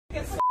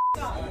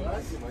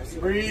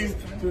Brie,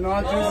 do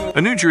not do this.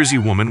 A New Jersey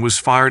woman was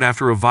fired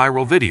after a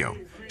viral video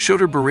showed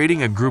her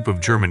berating a group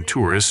of German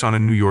tourists on a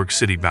New York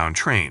City-bound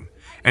train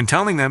and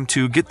telling them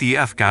to get the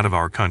F out of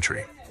our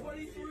country.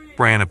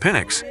 Brianna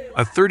Pinnox,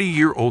 a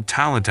 30-year-old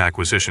talent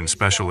acquisition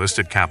specialist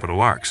at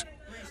Capital Arcs,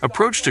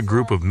 approached a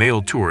group of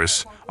male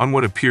tourists on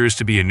what appears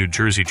to be a New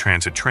Jersey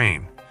Transit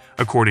train,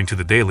 according to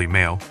the Daily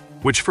Mail,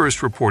 which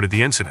first reported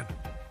the incident.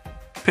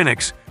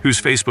 Pinnox,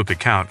 whose Facebook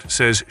account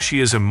says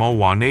she is a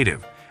Mulwa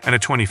native and a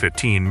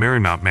 2015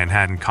 Marymount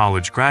Manhattan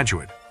College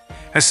graduate,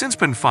 has since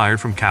been fired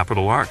from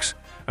Capital Arcs,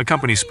 a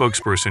company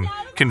spokesperson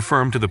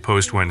confirmed to the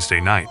Post Wednesday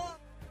night.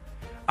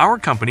 Our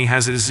company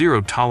has a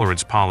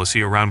zero-tolerance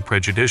policy around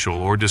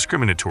prejudicial or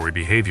discriminatory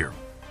behavior.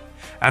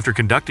 After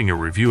conducting a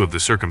review of the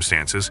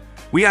circumstances,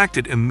 we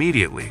acted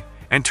immediately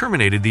and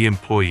terminated the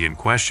employee in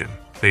question,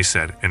 they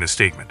said in a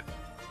statement.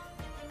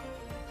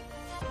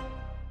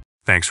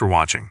 Thanks for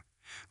watching.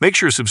 Make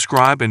sure to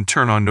subscribe and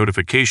turn on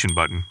notification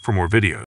button for more videos.